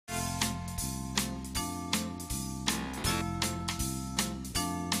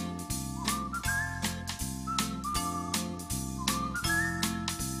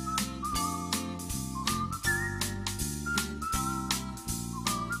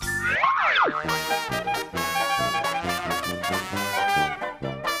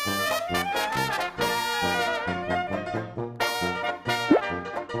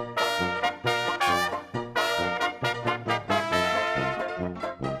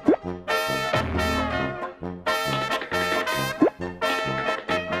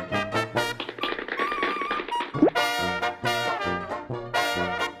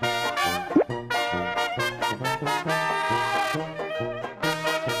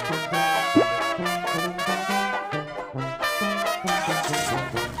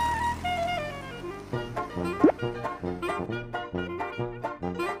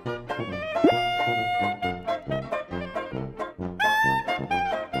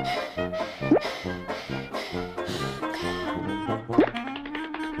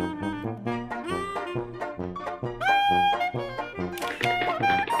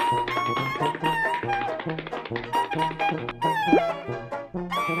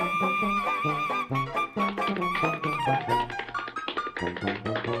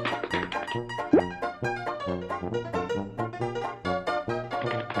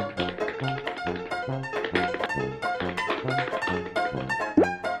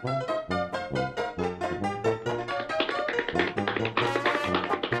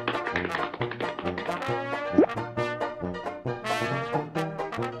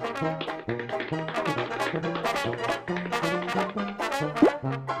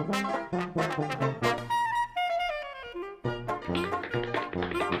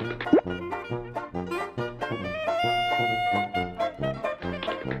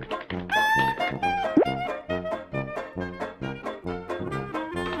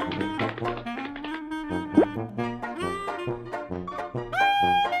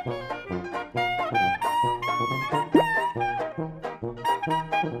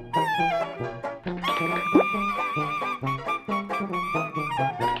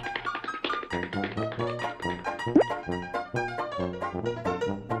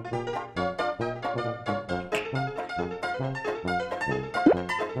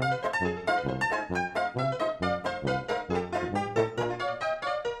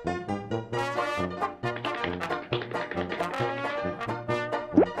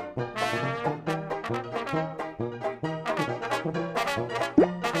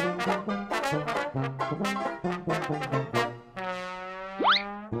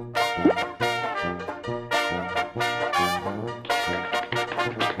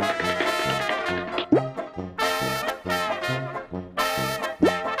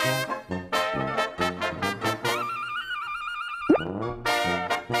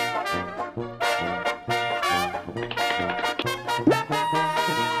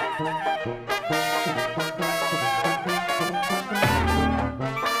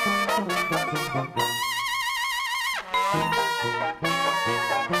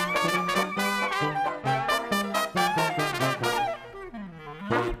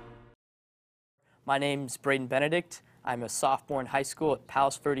My name's Braden Benedict. I'm a sophomore in high school at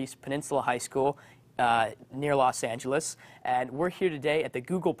Palos Verdes Peninsula High School near Los Angeles. And we're here today at the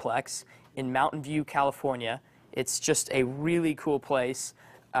Googleplex in Mountain View, California. It's just a really cool place.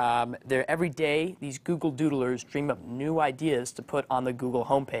 Every day, these Google Doodlers dream up new ideas to put on the Google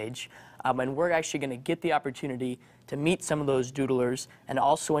homepage. And we're actually going to get the opportunity to meet some of those doodlers and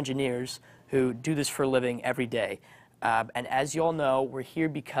also engineers who do this for a living every day. And as you all know, we're here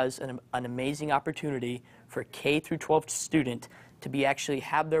because an amazing opportunity for a K through 12 student to actually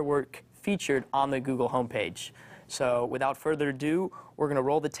have their work featured on the Google homepage. So without further ado, we're going to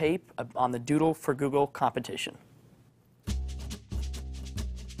roll the tape on the Doodle for Google competition.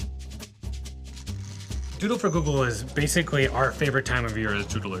 Doodle for Google is basically our favorite time of year as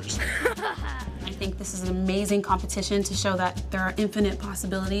doodlers. I think this is an amazing competition to show that there are infinite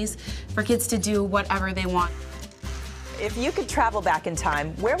possibilities for kids to do whatever they want. If you could travel back in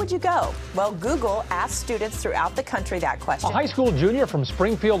time, where would you go? Well, Google asked students throughout the country that question. A high school junior from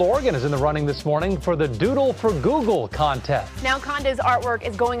Springfield, Oregon is in the running this morning for the Doodle for Google contest. Now Conda's artwork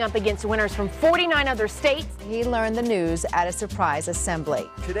is going up against winners from 49 other states. He learned the news at a surprise assembly.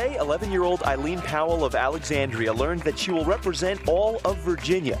 Today, 11-year-old Eileen Powell of Alexandria learned that she will represent all of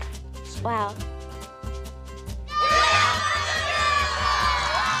Virginia. Wow.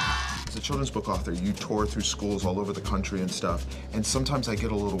 As a children's book author, you tour through schools all over the country and stuff, and sometimes I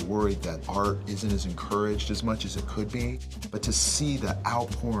get a little worried that art isn't as encouraged as much as it could be. But to see the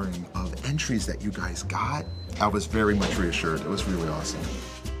outpouring of entries that you guys got, I was very much reassured. It was really awesome.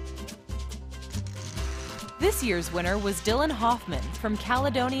 This year's winner was Dylan Hoffman from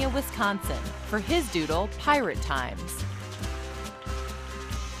Caledonia, Wisconsin, for his doodle, Pirate Times.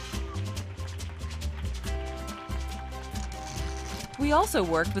 We also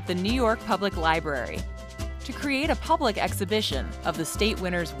worked with the New York Public Library to create a public exhibition of the state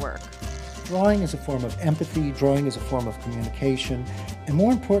winners' work. Drawing is a form of empathy, drawing is a form of communication, and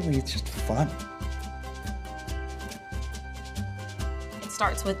more importantly, it's just fun. It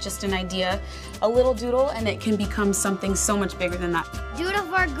starts with just an idea, a little doodle, and it can become something so much bigger than that. Doodle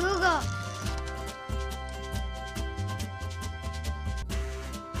for Google.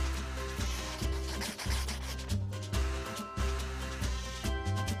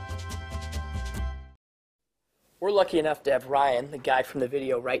 We're lucky enough to have Ryan, the guy from the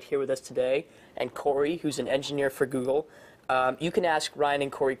video, right here with us today, and Corey, who's an engineer for Google. You can ask Ryan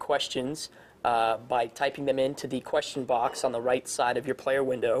and Corey questions by typing them into the question box on the right side of your player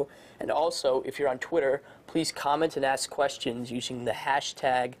window. And also, if you're on Twitter, please comment and ask questions using the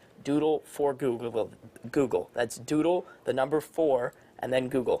hashtag doodle4Google. That's doodle, the number 4, and then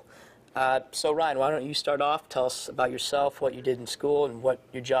Google. So Ryan, why don't you start off? Tell us about yourself, what you did in school, and what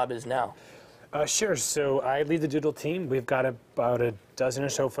your job is now. Sure. So I lead the Doodle team. We've got about a dozen or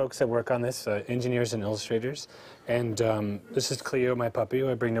so folks that work on this, engineers and illustrators. And this is Cleo, my puppy, who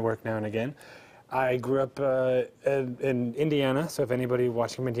I bring to work now and again. I grew up in Indiana, so if anybody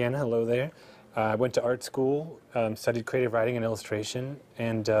watching from Indiana, hello there. I went to art school, studied creative writing and illustration,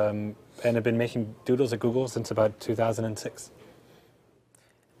 and have been making doodles at Google since about 2006.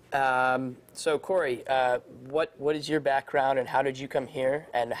 So Corey, what is your background and how did you come here,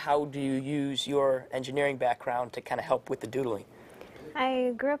 and how do you use your engineering background to kind of help with the doodling?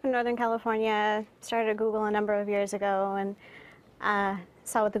 I grew up in Northern California, started at Google a number of years ago, and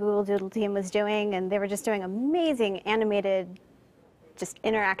saw what the Google Doodle team was doing, and they were just doing amazing animated, just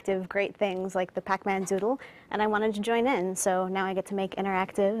interactive great things like the Pac-Man doodle, and I wanted to join in, so now I get to make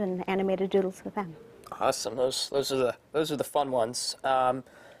interactive and animated doodles with them. Awesome. Those are the fun ones.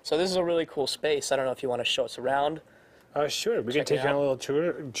 So this is a really cool space. I don't know if you want to show us around. Sure, we can take you on a little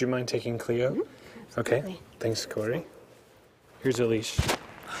tour. Do you mind taking Cleo? Mm-hmm. Okay, thanks, Corey. Here's a leash.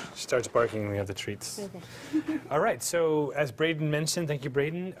 She starts barking when we have the treats. Okay. All right, so as Braden mentioned, thank you,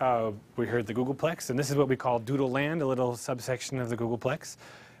 Braden, we heard the Googleplex, and this is what we call Doodle Land, a little subsection of the Googleplex.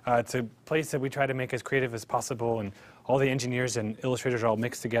 It's a place that we try to make as creative as possible, and all the engineers and illustrators are all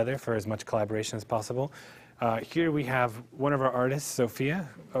mixed together for as much collaboration as possible. Here we have one of our artists, Sophia.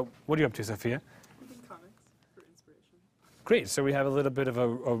 What are you up to, Sophia? Comics for inspiration. Great, so we have a little bit of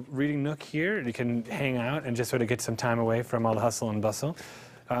a reading nook here. You can hang out and just sort of get some time away from all the hustle and bustle.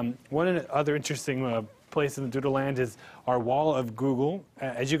 One other interesting place in the Doodle Land is our wall of Google.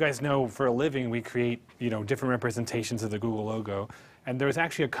 As you guys know, for a living, we create different representations of the Google logo. And there was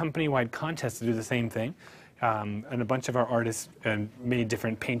actually a company-wide contest to do the same thing. And a bunch of our artists made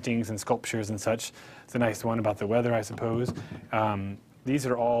different paintings and sculptures and such. It's a nice one about the weather, I suppose. These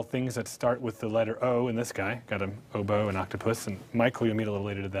are all things that start with the letter O in this guy. Got an oboe, an octopus, and Michael, you'll meet a little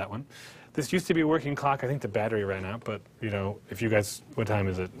later, did that one. This used to be a working clock. I think the battery ran out, but if you guys, what time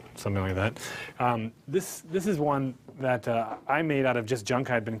is it? Something like that. This is one that I made out of just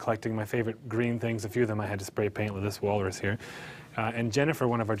junk I'd been collecting, my favorite green things. A few of them I had to spray paint with this walrus here. And Jennifer,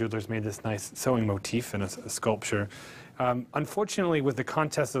 one of our doodlers, made this nice sewing motif and a sculpture. Unfortunately, with the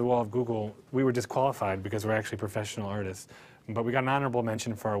contest of the Wall of Google, we were disqualified because we're actually professional artists. But we got an honorable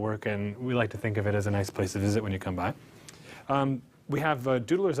mention for our work, and we like to think of it as a nice place to visit when you come by. We have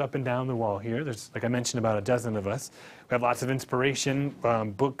doodlers up and down the wall here. There's, like I mentioned, about a dozen of us. We have lots of inspiration,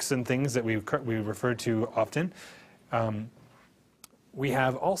 books and things that we refer to often. We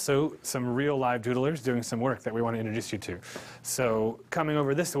have also some real live doodlers doing some work that we want to introduce you to. So coming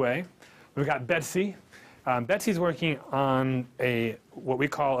over this way, we've got Betsy. Betsy's working on what we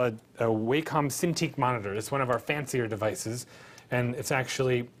call a Wacom Cintiq monitor. It's one of our fancier devices, and it's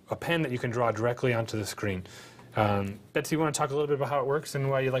actually a pen that you can draw directly onto the screen. Betsy, you want to talk a little bit about how it works and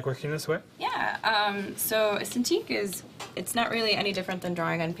why you like working this way? Yeah, so a Cintiq it's not really any different than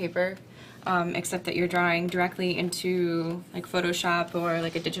drawing on paper. Except that you're drawing directly into like Photoshop or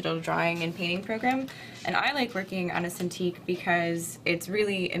like a digital drawing and painting program. And I like working on a Cintiq because it's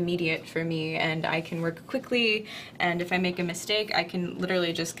really immediate for me and I can work quickly, and if I make a mistake I can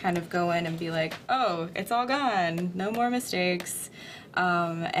literally just kind of go in and be like, oh, it's all gone, no more mistakes.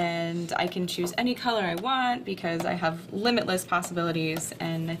 And I can choose any color I want because I have limitless possibilities,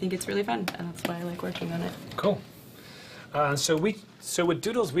 and I think it's really fun, and that's why I like working on it. Cool. So with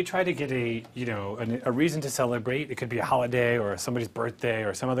doodles, we try to get a reason to celebrate. It could be a holiday or somebody's birthday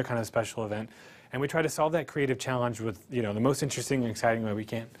or some other kind of special event. And we try to solve that creative challenge with, the most interesting and exciting way we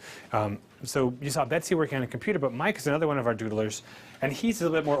can. So you saw Betsy working on a computer, but Mike is another one of our doodlers, and he's a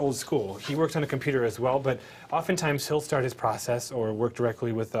little bit more old school. He works on a computer as well, but oftentimes he'll start his process or work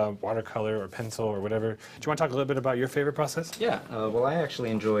directly with watercolor or pencil or whatever. Do you want to talk a little bit about your favorite process? Yeah, well, I actually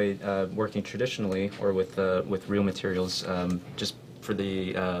enjoy working traditionally or with real materials, just for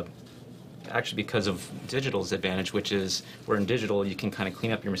the actually because of digital's advantage, which is where in digital you can kind of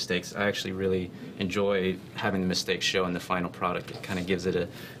clean up your mistakes. I actually really enjoy having the mistakes show in the final product. It kind of gives it a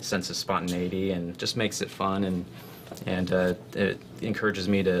sense of spontaneity and just makes it fun, and it encourages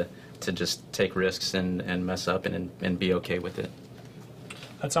me to just take risks and mess up and be okay with it.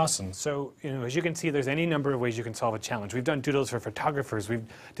 That's awesome. So, as you can see, there's any number of ways you can solve a challenge. We've done doodles for photographers. We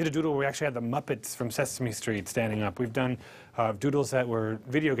did a doodle where we actually had the Muppets from Sesame Street standing up. We've done doodles that were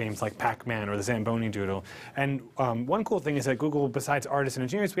video games like Pac-Man or the Zamboni doodle. And one cool thing is that Google, besides artists and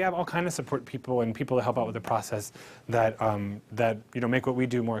engineers, we have all kinds of support people and people that help out with the process that, make what we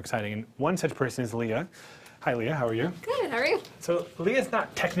do more exciting. And one such person is Leah. Hi, Leah. How are you? Good. How are you? So Leah's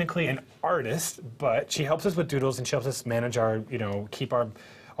not technically an artist, but she helps us with doodles and she helps us manage our, keep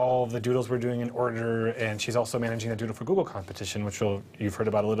all of the doodles we're doing in order. And she's also managing the Doodle for Google competition, which you've heard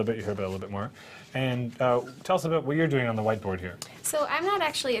about a little bit. You heard about a little bit more. And tell us about what you're doing on the whiteboard here. So I'm not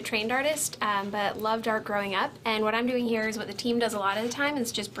actually a trained artist, but loved art growing up. And what I'm doing here is what the team does a lot of the time.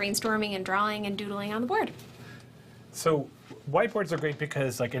 It's just brainstorming and drawing and doodling on the board. So whiteboards are great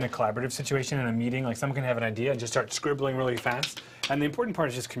because, like, in a collaborative situation, in a meeting, like, someone can have an idea and just start scribbling really fast. And the important part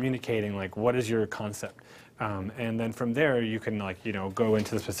is just communicating, like, what is your concept? And then from there, you can, like, go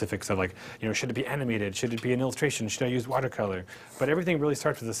into the specifics of, like, should it be animated? Should it be an illustration? Should I use watercolor? But everything really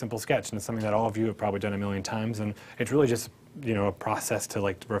starts with a simple sketch, and it's something that all of you have probably done a million times. And it's really just, a process to,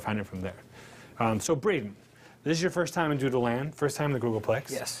 like, refine it from there. So, Braden, this is your first time in Doodle Land, first time in the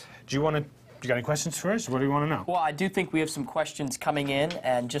Googleplex. Yes. You got any questions for us? What do you want to know? Well, I do think we have some questions coming in,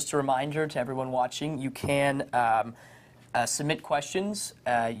 and just a reminder to everyone watching, you can submit questions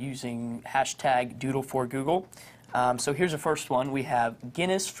using hashtag doodle4google. So here's the first one. We have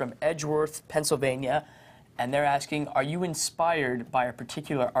Guinness from Edgeworth, Pennsylvania, and they're asking, are you inspired by a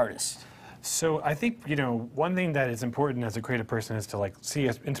particular artist? So I think, one thing that is important as a creative person is to, like, see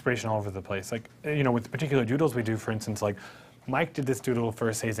inspiration all over the place. Like, with the particular doodles we do, for instance, like, Mike did this doodle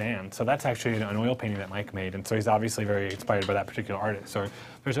for Cézanne, so that's actually an oil painting that Mike made, and so he's obviously very inspired by that particular artist. Or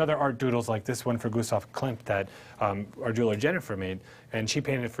there's other art doodles like this one for Gustav Klimt that our jeweler Jennifer made, and she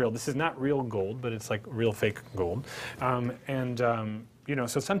painted it for real. This is not real gold, but it's like real fake gold.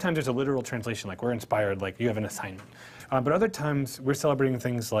 So sometimes there's a literal translation, like we're inspired, like you have an assignment. But other times we're celebrating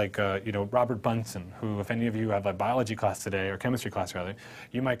things like, Robert Bunsen, who, if any of you have a biology class today, or chemistry class rather,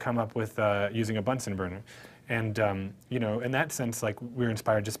 you might come up with using a Bunsen burner. And, in that sense, like, we're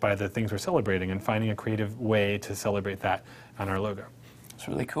inspired just by the things we're celebrating and finding a creative way to celebrate that on our logo. It's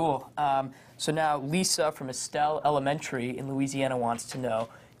really cool. So now Lisa from Estelle Elementary in Louisiana wants to know,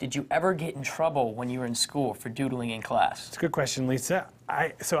 did you ever get in trouble when you were in school for doodling in class? It's a good question, Lisa.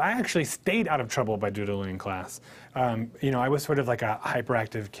 So I actually stayed out of trouble by doodling in class. I was sort of like a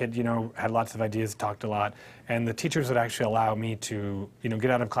hyperactive kid, had lots of ideas, talked a lot, and the teachers would actually allow me to,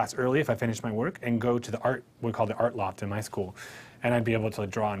 get out of class early if I finished my work and go to the what we call the art loft in my school. And I'd be able to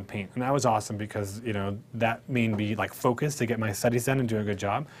draw and paint. And that was awesome because, that made me, like, focused to get my studies done and do a good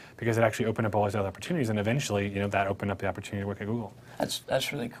job, because it actually opened up all these other opportunities, and eventually, that opened up the opportunity to work at Google.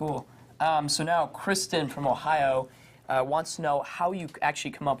 That's really cool. So now Kristen from Ohio wants to know how you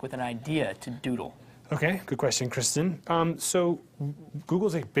actually come up with an idea to doodle. Okay, good question, Kristen. So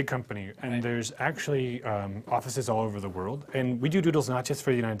Google's a big company, and there's actually offices all over the world. And we do doodles not just for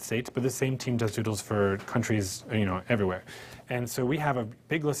the United States, but the same team does doodles for countries, everywhere. And so we have a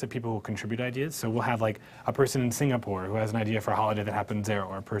big list of people who contribute ideas. So we'll have, like, a person in Singapore who has an idea for a holiday that happens there,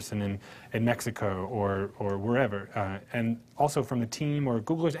 or a person in Mexico or wherever. And also from the team or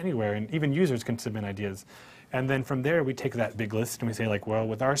Googlers anywhere, and even users can submit ideas. And then from there, we take that big list and we say, like, well,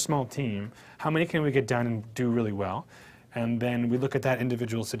 with our small team, how many can we get done and do really well? And then we look at that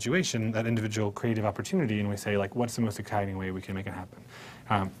individual situation, that individual creative opportunity, and we say, like, what's the most exciting way we can make it happen?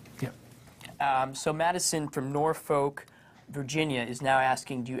 So Madison from Norfolk, Virginia is now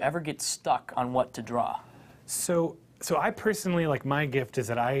asking, do you ever get stuck on what to draw? So I personally, like, my gift is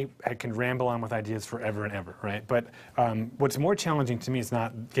that I can ramble on with ideas forever and ever, right? But what's more challenging to me is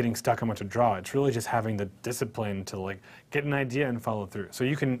not getting stuck on what to draw. It's really just having the discipline to, like, get an idea and follow through. So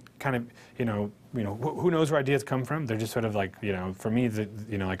you can kind of, who knows where ideas come from? They're just sort of like, for me,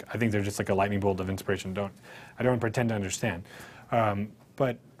 like, I think they're just like a lightning bolt of inspiration. I don't pretend to understand.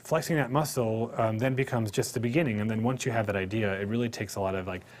 But flexing that muscle then becomes just the beginning. And then once you have that idea, it really takes a lot of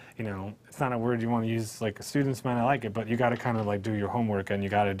like, you know, it's not a word you want to use, like students might not like it, but you got to kind of like do your homework, and you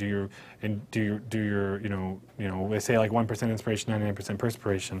got to do your you know, they say like 1% inspiration, 99%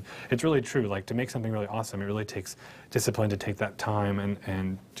 perspiration. It's really true. Like to make something really awesome, it really takes discipline to take that time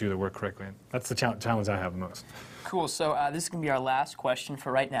and do the work correctly. That's the challenge I have the most. Cool. So this is going to be our last question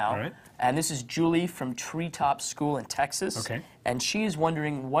for right now. All right. And this is Julie from Treetop School in Texas. Okay. And she is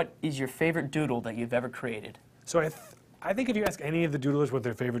wondering, what is your favorite doodle that you've ever created? So I think if you ask any of the doodlers what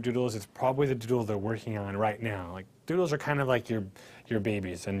their favorite doodle is, it's probably the doodle they're working on right now. Like doodles are kind of like your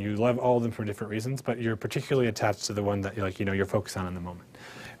babies, and you love all of them for different reasons, but you're particularly attached to the one that you're focused on in the moment.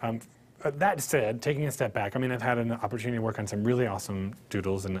 That said, taking a step back, I mean, I've had an opportunity to work on some really awesome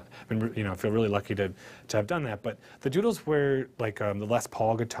doodles, and I feel really lucky to have done that. But the doodles were like the Les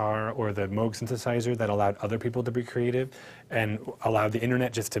Paul guitar or the Moog synthesizer that allowed other people to be creative and allowed the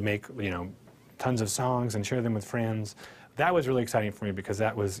internet just to make, tons of songs and share them with friends. That was really exciting for me because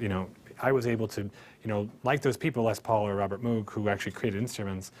that was, I was able to, like those people, Les Paul or Robert Moog, who actually created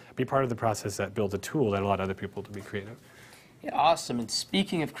instruments, be part of the process that builds a tool that allowed other people to be creative. Yeah, awesome. And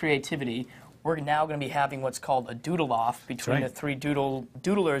speaking of creativity, we're now going to be having what's called a doodle-off between the three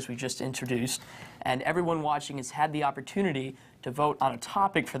doodlers we just introduced. And everyone watching has had the opportunity to vote on a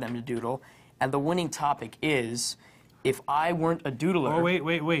topic for them to doodle. And the winning topic is, if I weren't a doodler...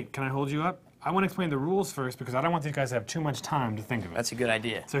 Oh, wait. Can I hold you up? I want to explain the rules first because I don't want these guys to have too much time to think of it. That's a good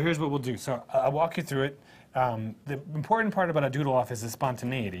idea. So here's what we'll do. So I'll walk you through it. The important part about a doodle-off is the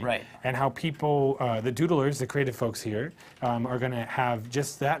spontaneity. Right. And how people, the doodlers, the creative folks here, are going to have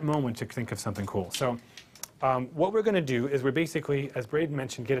just that moment to think of something cool. So what we're going to do is we're basically, as Braden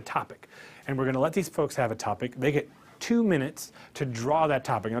mentioned, get a topic. And we're going to let these folks have a topic. They get 2 minutes to draw that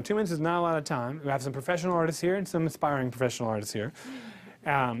topic. Now, 2 minutes is not a lot of time. We have some professional artists here and some aspiring professional artists here.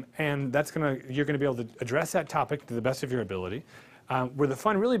 And that's you're going to be able to address that topic to the best of your ability. Where the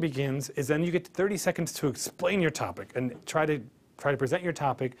fun really begins is then you get 30 seconds to explain your topic and try to present your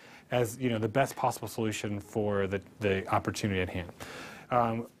topic as the best possible solution for the opportunity at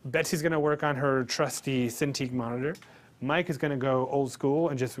hand. Betsy's going to work on her trusty Cintiq monitor. Mike is going to go old school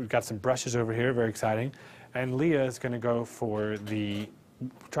and we've got some brushes over here, very exciting. And Leah is going to go for the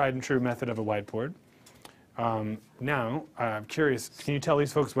tried and true method of a whiteboard. Now, I'm curious, can you tell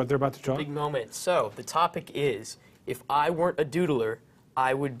these folks what they're about to draw? Big moment. So, the topic is, if I weren't a doodler,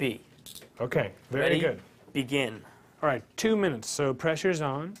 I would be. Okay, very Ready? good. Begin. All right, 2 minutes, so pressure's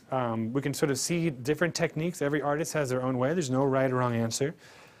on. We can sort of see different techniques. Every artist has their own way. There's no right or wrong answer.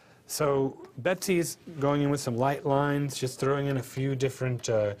 So Betsy's going in with some light lines, just throwing in a few different,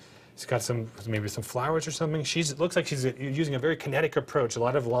 she's got maybe some flowers or something. It looks like she's using a very kinetic approach, a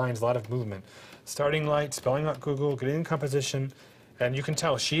lot of lines, a lot of movement. Starting light, spelling out Google, getting in composition, and you can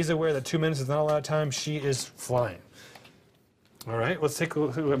tell she's aware that 2 minutes is not a lot of time. She is flying. All right, let's take a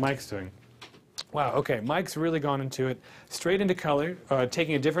look at what Mike's doing. Wow, okay, Mike's really gone into it, straight into color,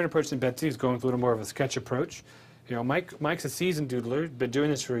 taking a different approach than Betsy, who's going with a little more of a sketch approach. Mike's a seasoned doodler, been doing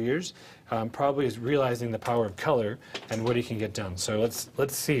this for years, probably is realizing the power of color and what he can get done. So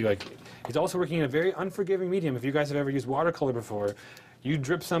let's see, he's also working in a very unforgiving medium. If you guys have ever used watercolor before, you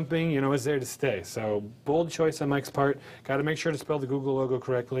drip something, it's there to stay. So bold choice on Mike's part. Got to make sure to spell the Google logo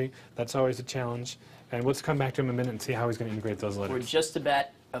correctly. That's always a challenge. And let's come back to him in a minute and see how he's going to integrate those letters. We're just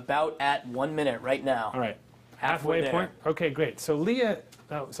about at 1 minute right now. All right. Halfway there. Point? Okay, great. So Leah's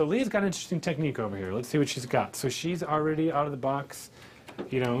got an interesting technique over here. Let's see what she's got. So she's already out of the box,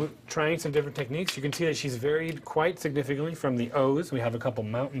 trying some different techniques. You can see that she's varied quite significantly from the O's. We have a couple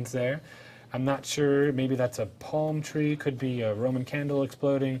mountains there. I'm not sure, maybe that's a palm tree, could be a Roman candle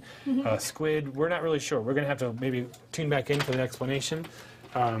exploding, a squid. We're not really sure. We're going to have to maybe tune back in for the explanation.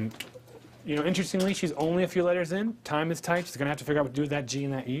 Interestingly, she's only a few letters in. Time is tight. She's going to have to figure out what to do with that G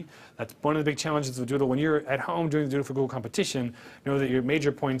and that E. That's one of the big challenges of Doodle. When you're at home doing the Doodle for Google competition, know that your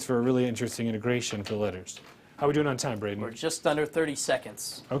major points for a really interesting integration for the letters. How are we doing on time, Braden? We're just under 30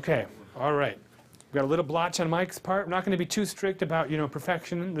 seconds. Okay, all right. We've got a little blotch on Mike's part. We're not going to be too strict about,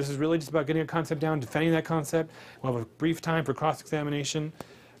 perfection. This is really just about getting a concept down, defending that concept. We'll have a brief time for cross-examination.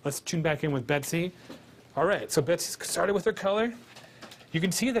 Let's tune back in with Betsy. All right, so Betsy's started with her color. You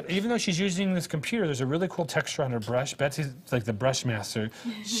can see that even though she's using this computer, there's a really cool texture on her brush. Betsy's like the brush master.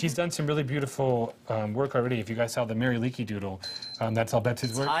 She's done some really beautiful work already. If you guys saw the Mary Leakey doodle, that's all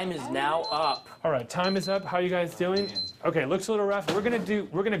Betsy's work. Time is now up. All right, time is up. How are you guys doing? Okay, looks a little rough. We're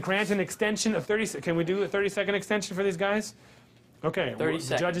gonna grant an extension of 30. Can we do a 30-second extension for these guys? Okay. 30 seconds.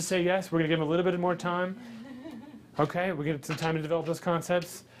 The judges say yes. We're gonna give them a little bit more time. Okay, we get some time to develop those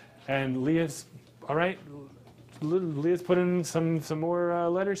concepts. And Leah's all right. Leah's put in some more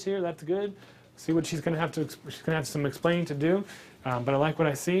letters here. That's good. See what she's going to have to. She's going to have some explaining to do. But I like what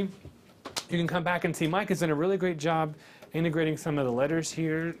I see. You can come back and see Mike has done a really great job integrating some of the letters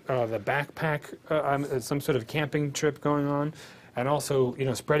here, the backpack, some sort of camping trip going on, and also, you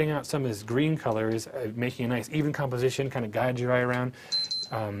know, spreading out some of his green colors, making a nice even composition, kind of guide your eye around.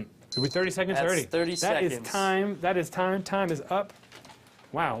 We're 30 seconds That's already. 30 seconds. That is time. That is time. Time is up.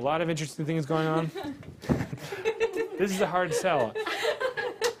 Wow, a lot of interesting things going on. This is a hard sell.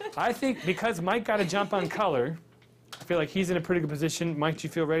 I think because Mike got a jump on color, I feel like he's in a pretty good position. Mike, do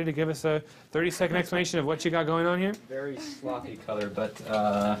you feel ready to give us a 30-second explanation of what you got going on here? Very sloppy color, but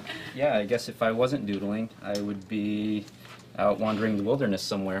yeah, I guess if I wasn't doodling, I would be out wandering the wilderness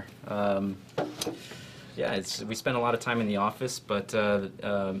somewhere. Yeah, we spend a lot of time in the office, but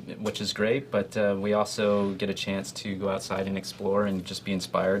which is great, but we also get a chance to go outside and explore and just be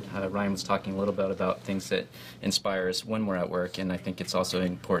inspired. Ryan was talking a little bit about things that inspire us when we're at work, and I think it's also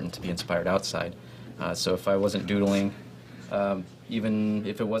important to be inspired outside. So if I wasn't doodling, even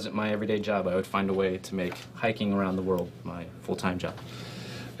if it wasn't my everyday job, I would find a way to make hiking around the world my full-time job.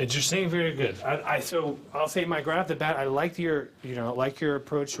 Interesting, very good. So I'll say, Mike, right off the bat, I liked your, like your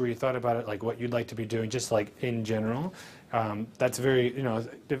approach where you thought about it, like what you'd like to be doing, just like in general. That's very,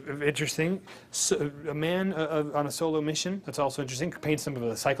 interesting. So, a man on a solo mission. That's also interesting. Paint some of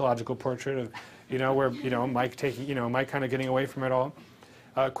a psychological portrait of, where Mike taking, Mike kind of getting away from it all.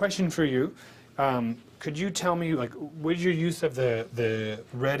 Question for you. Could you tell me, like, what is your use of the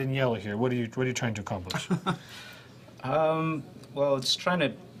red and yellow here? What are you trying to accomplish? Well, it's trying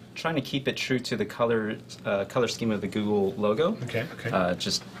to keep it true to the color scheme of the Google logo. Okay. Okay.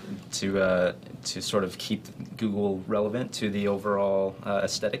 Just to sort of keep Google relevant to the overall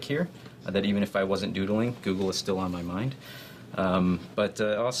aesthetic here. That even if I wasn't doodling, Google is still on my mind. But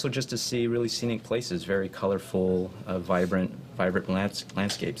also just to see really scenic places, very colorful, vibrant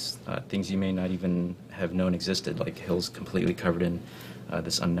landscapes, things you may not even have known existed, like hills completely covered in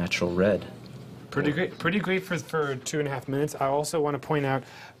this unnatural red. Pretty great for 2.5 minutes. I also want to point out,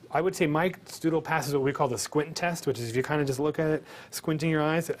 I would say Mike's doodle passes what we call the squint test, which is if you kind of just look at it, squinting your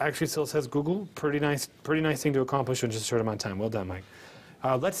eyes, it actually still says Google. Pretty nice thing to accomplish in just a short amount of time. Well done, Mike.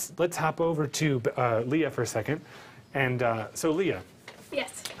 Let's hop over to Leah for a second. And so Leah.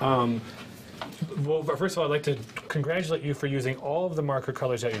 Yes. Well, first of all, I'd like to congratulate you for using all of the marker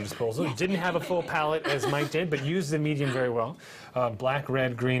colors at your disposal. You didn't have a full palette as Mike did, but used the medium very well. Black,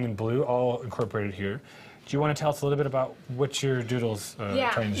 red, green, and blue, all incorporated here. Do you want to tell us a little bit about what your doodle's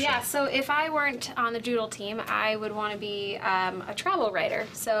trying to show? Yeah, so if I weren't on the doodle team, I would want to be a travel writer.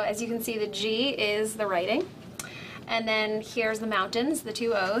 So as you can see, the G is the writing. And then here's the mountains, the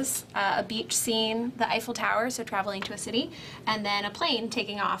 2 O's, a beach scene, the Eiffel Tower, so traveling to a city, and then a plane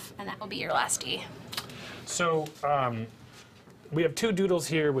taking off, and that will be your last D. So we have 2 doodles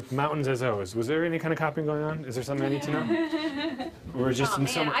here with mountains as O's. Was there any kind of copying going on? Is there something I need to know? Or just oh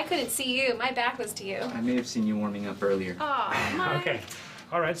man, I couldn't see you. My back was to you. I may have seen you warming up earlier. Oh, my. Okay.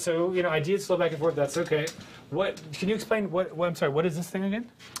 All right, so, ideas flow back and forth. That's okay. Can you explain I'm sorry, what is this thing again?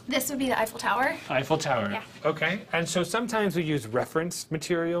 This would be the Eiffel Tower. Eiffel Tower. Yeah. Okay. And so sometimes we use reference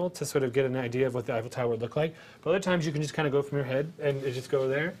material to sort of get an idea of what the Eiffel Tower would look like. But other times you can just kind of go from your head and just go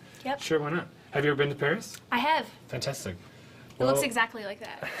there. Yep. Sure, why not? Have you ever been to Paris? I have. Fantastic. It looks exactly like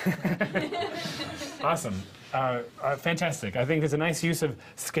that. Awesome. Fantastic. I think there's a nice use of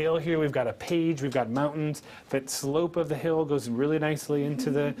scale here. We've got a page, we've got mountains. That slope of the hill goes really nicely into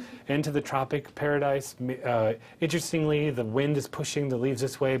the tropic paradise. Interestingly, the wind is pushing the leaves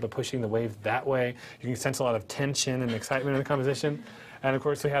this way, but pushing the waves that way. You can sense a lot of tension and excitement in the composition. And of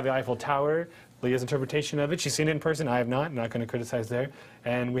course, we have the Eiffel Tower. Leah's interpretation of it. She's seen it in person. I have not. I'm not going to criticize there.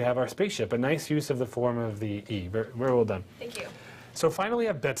 And we have our spaceship. A nice use of the form of the E. Very, very well done. Thank you. So finally, we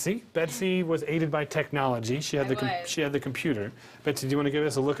have Betsy. Betsy was aided by technology. She had the computer. Betsy, do you want to give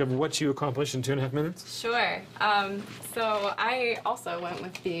us a look of what you accomplished in 2.5 minutes? Sure. So I also went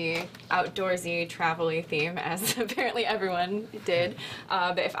with the outdoorsy, travel-y theme, as apparently everyone did.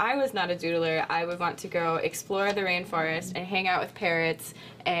 But if I was not a doodler, I would want to go explore the rainforest and hang out with parrots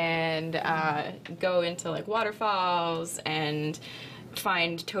and go into like waterfalls and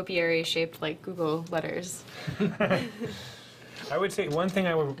find topiaries shaped like Google letters. I would say one thing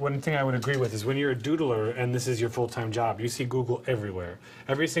I would agree with is when you're a doodler and this is your full-time job, you see Google everywhere.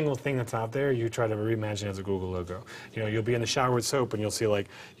 Every single thing that's out there, you try to reimagine as a Google logo. You'll be in the shower with soap and you'll see like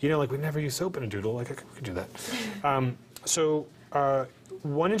we never use soap in a doodle. Like, we could do that. So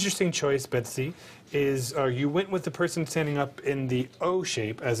One interesting choice, Betsy, is you went with the person standing up in the O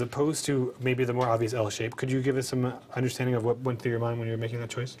shape as opposed to maybe the more obvious L shape. Could you give us some understanding of what went through your mind when you were making that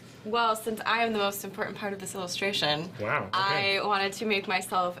choice? Well, since I am the most important part of this illustration, wow, okay. I wanted to make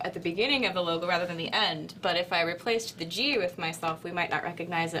myself at the beginning of the logo rather than the end. But if I replaced the G with myself, we might not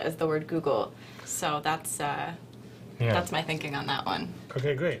recognize it as the word Google. So that's my thinking on that one.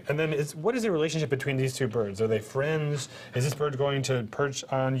 Okay, great. And then what is the relationship between these two birds? Are they friends? Is this bird going to perch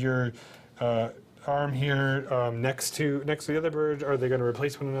on your arm here next to the other bird? Are they going to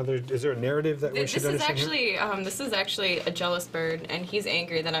replace one another? Is there a narrative that we should understand here? This is actually a jealous bird, and he's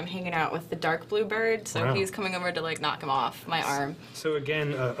angry that I'm hanging out with the dark blue bird, so wow. he's coming over to like knock him off my arm. So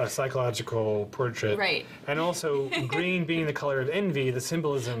again, a psychological portrait. Right. And also, green being the color of envy, the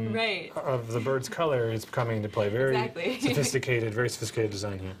symbolism right. of the bird's color is coming into play. Very exactly. very sophisticated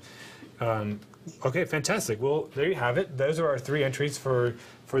design here. Okay, fantastic. Well, there you have it. Those are our 3 entries for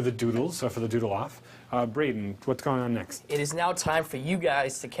the doodles, for the doodle-off. Braden, what's going on next? It is now time for you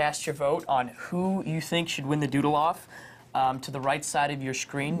guys to cast your vote on who you think should win the doodle-off. To the right side of your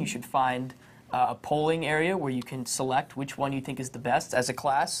screen, you should find a polling area where you can select which one you think is the best as a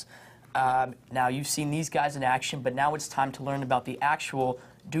class. Now, you've seen these guys in action, but now it's time to learn about the actual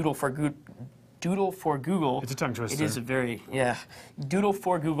Doodle for Google. It's a tongue twister. It is a very, Doodle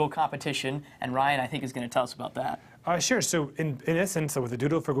for Google competition, and Ryan, I think, is going to tell us about that. Sure. So, in essence, what the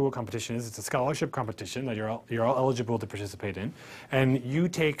Doodle for Google competition is, it's a scholarship competition that you're all eligible to participate in, and you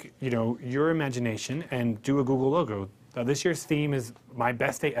take, your imagination and do a Google logo. This year's theme is My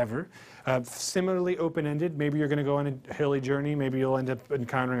Best Day Ever. Similarly open-ended. Maybe you're going to go on a hilly journey. Maybe you'll end up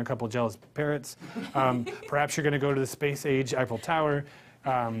encountering a couple jealous parrots. Perhaps you're going to go to the space-age Eiffel Tower.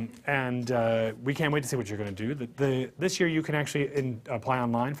 We can't wait to see what you're going to do. This year you can actually apply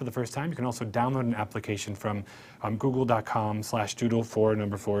online for the first time. You can also download an application from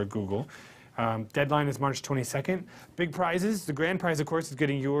google.com/doodle4Google. Deadline is March 22nd. Big prizes. The grand prize, of course, is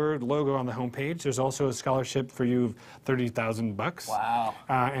getting your logo on the homepage. There's also a scholarship for you of $30,000. Wow.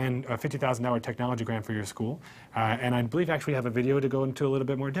 And a $50,000 technology grant for your school. And I believe actually have a video to go into a little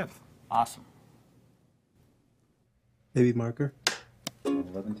bit more depth. Awesome. Baby marker.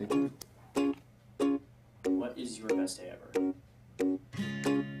 11 tickets. What is your best day ever?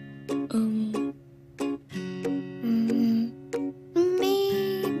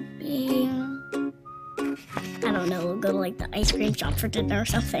 Maybe I don't know, we'll go to like the ice cream shop for dinner or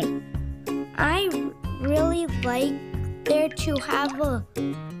something. I really like there to have a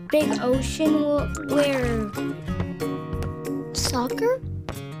big ocean where soccer,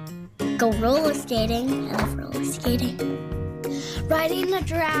 go roller skating, I love roller skating. Riding a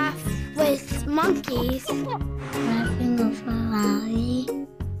giraffe with monkeys. Driving a Ferrari.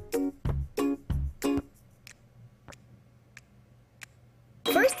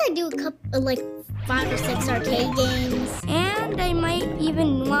 First I do a couple, like 5 or 6 arcade games. And I might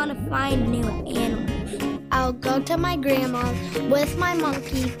even want to find new animals. I'll go to my grandma with my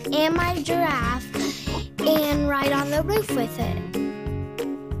monkey and my giraffe and ride on the roof with it.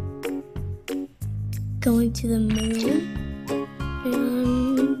 Going to the moon.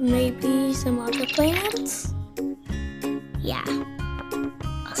 Maybe some other planets? Yeah.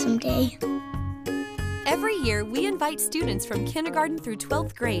 Awesome day. Every year, we invite students from kindergarten through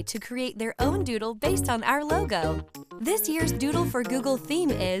 12th grade to create their own doodle based on our logo. This year's Doodle for Google theme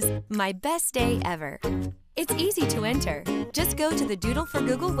is My Best Day Ever. It's easy to enter. Just go to the Doodle for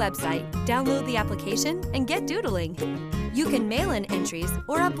Google website, download the application, and get doodling. You can mail in entries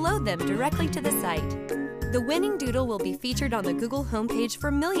or upload them directly to the site. The winning doodle will be featured on the Google homepage for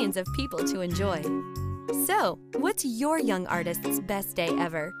millions of people to enjoy. So, what's your young artist's best day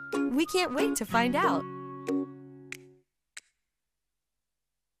ever? We can't wait to find out.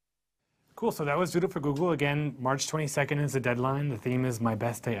 Cool, so that was Doodle for Google. Again, March 22nd is the deadline. The theme is My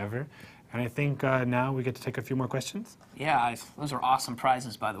Best Day Ever. And I think now we get to take a few more questions. Yeah, those are awesome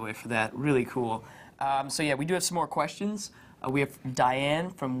prizes, by the way, for that. Really cool. So yeah, we do have some more questions. We have Diane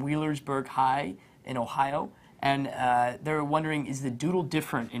from Wheelersburg High in Ohio, and they're wondering, is the doodle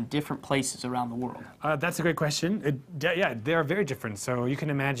different in different places around the world? That's a great question. Yeah, they are very different. So you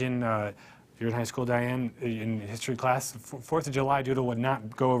can imagine, if you're in high school, Diane, in history class, 4th of July doodle would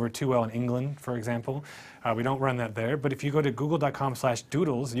not go over too well in England, for example. We don't run that there. But if you go to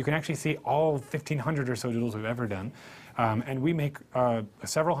google.com/doodles, you can actually see all 1,500 or so doodles we've ever done. And we make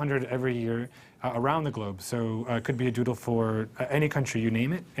several hundred every year around the globe. So it could be a doodle for any country, you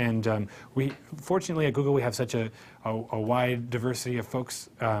name it. And fortunately at Google, we have such a wide diversity of folks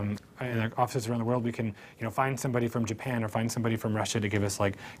in our offices around the world. We can find somebody from Japan or find somebody from Russia to give us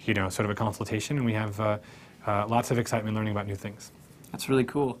sort of a consultation. And we have lots of excitement learning about new things. That's really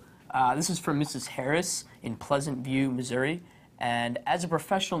cool. This is from Mrs. Harris in Pleasant View, Missouri. And as a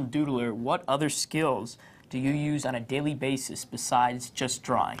professional doodler, what other skills do you use on a daily basis besides just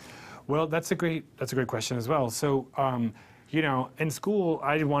drawing? Well, that's a great question as well. So, you know, in school,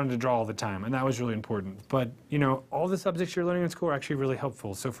 I wanted to draw all the time, and that was really important. But, you know, all the subjects you're learning in school are actually really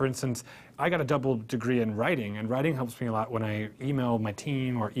helpful. So, for instance, I got a double degree in writing, and writing helps me a lot when I email my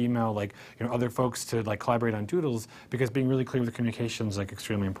team or email, like, you know, other folks to, like, collaborate on doodles, because being really clear with communication is, like,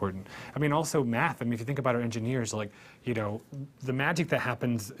 extremely important. I mean, also math. I mean, if you think about our engineers, like, you know, the magic that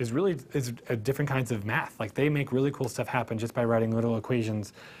happens is really different kinds of math. Like, they make really cool stuff happen just by writing little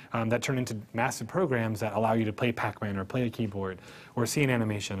equations that turn into massive programs that allow you to play Pac-Man or play a keyboard or see an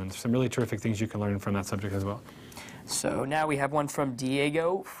animation. And there's some really terrific things you can learn from that subject as well. So now we have one from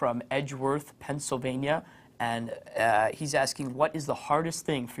Diego from Edgeworth, Pennsylvania. And he's asking, what is the hardest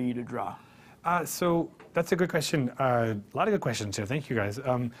thing for you to draw? So that's a good question. A lot of good questions here. Thank you, guys.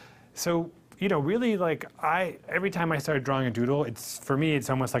 So, you know, really, like, every time I start drawing a doodle, for me, it's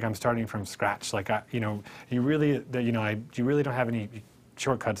almost like I'm starting from scratch. Like, you know, you really don't have any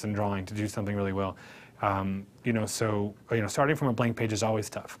shortcuts in drawing to do something really well. You know, so, you know, starting from a blank page is always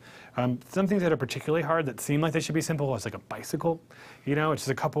tough. Some things that are particularly hard that seem like they should be simple is like a bicycle. You know, it's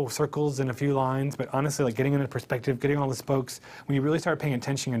just a couple of circles and a few lines, but honestly, like, getting into perspective, getting all the spokes, when you really start paying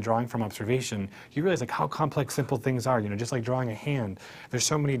attention and drawing from observation, you realize, like, how complex simple things are. You know, just like drawing a hand, there's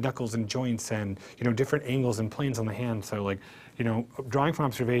so many knuckles and joints and, you know, different angles and planes on the hand. So, like, you know, drawing from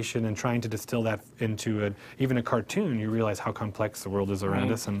observation and trying to distill that into even a cartoon, you realize how complex the world is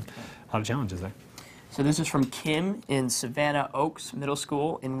around us, and a lot of challenges there. So this is from Kim in Savannah Oaks Middle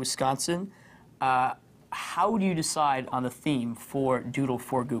School in Wisconsin. How do you decide on the theme for Doodle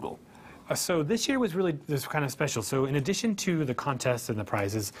for Google? So this year was kind of special. So in addition to the contests and the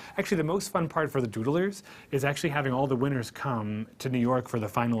prizes, actually the most fun part for the doodlers is actually having all the winners come to New York for the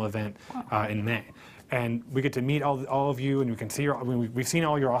final event in May. And we get to meet all of you, and we can see we've seen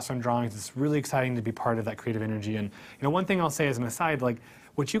all your awesome drawings. It's really exciting to be part of that creative energy. And, you know, one thing I'll say as an aside, like,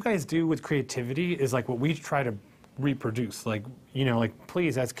 what you guys do with creativity is like what we try to reproduce. Like, you know, like,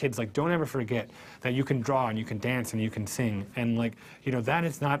 please, as kids, like, don't ever forget that you can draw and you can dance and you can sing. And, like, you know, that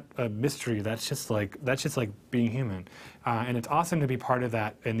is not a mystery. That's just like being human. And it's awesome to be part of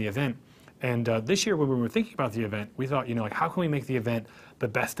that in the event. And this year, when we were thinking about the event, we thought, you know, like, how can we make the event the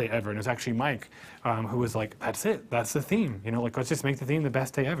best day ever? And it was actually Mike who was like, that's it. That's the theme. You know, like, let's just make the theme the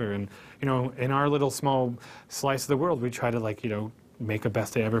best day ever. And, you know, in our little small slice of the world, we try to, like, you know, make a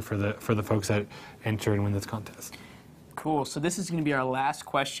best day ever for the folks that enter and win this contest. Cool. So this is going to be our last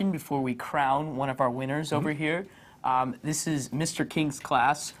question before we crown one of our winners over here. This is Mr. King's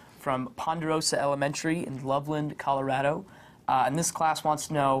class from Ponderosa Elementary in Loveland, Colorado. And this class wants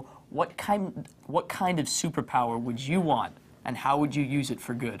to know, what kind of superpower would you want, and how would you use it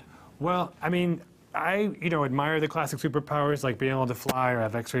for good? Well, I mean, I, you know, admire the classic superpowers like being able to fly or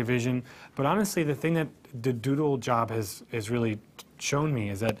have X-ray vision. But honestly, the thing that the doodle job has really shown me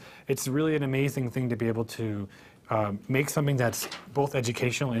is that it's really an amazing thing to be able to make something that's both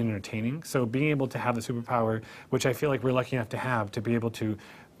educational and entertaining. So being able to have the superpower, which I feel like we're lucky enough to have, to be able to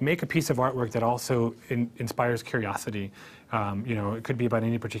make a piece of artwork that also inspires curiosity. You know, it could be about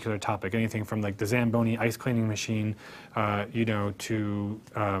any particular topic, anything from, like, the Zamboni ice cleaning machine, you know, to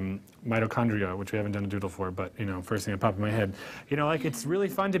mitochondria, which we haven't done a doodle for, but, you know, first thing that popped in my head. You know, like, it's really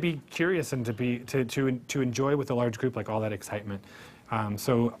fun to be curious and to enjoy with a large group, like, all that excitement.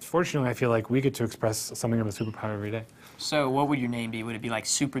 So fortunately, I feel like we get to express something of a superpower every day. So what would your name be? Would it be like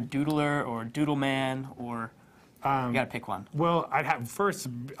Super Doodler or Doodle Man, or you gotta pick one? Well, I'd have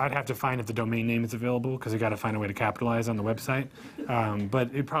to find if the domain name is available, because you got to find a way to capitalize on the website. But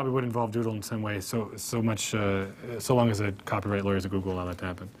it probably would involve Doodle in some way. So long as the copyright lawyers at Google allow that to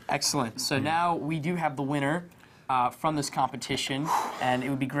happen. Excellent. So now we do have the winner from this competition, and it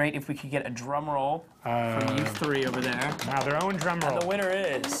would be great if we could get a drum roll from you three over there. Now their own drum roll. And the winner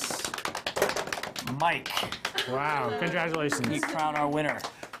is Mike. Wow! Congratulations. You crown our winner.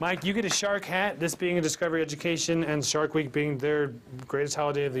 Mike, you get a shark hat, this being a Discovery Education and Shark Week being their greatest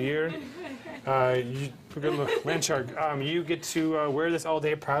holiday of the year. Land Shark, you get to wear this all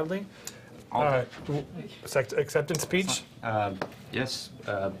day proudly. Acceptance speech? Yes,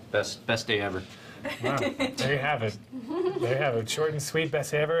 best day ever. Wow, there you have it. There you have it. Short and sweet, best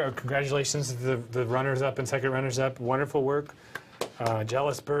day ever. Congratulations to the runners-up and second runners-up. Wonderful work.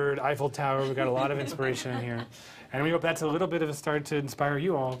 Jealous Bird, Eiffel Tower, we've got a lot of inspiration in here. And we hope that's a little bit of a start to inspire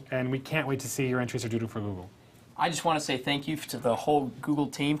you all, and we can't wait to see your entries for Doodle for Google. I just want to say thank you to the whole Google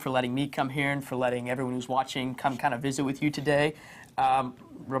team for letting me come here and for letting everyone who's watching come kind of visit with you today.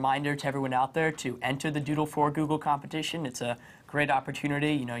 reminder to everyone out there to enter the Doodle for Google competition. It's a great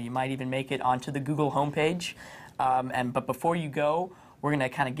opportunity. You know, you might even make it onto the Google homepage. But before you go, we're going to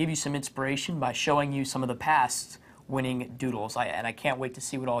kind of give you some inspiration by showing you some of the past winning doodles. And I can't wait to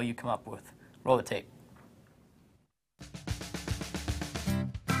see what all you come up with. Roll the tape.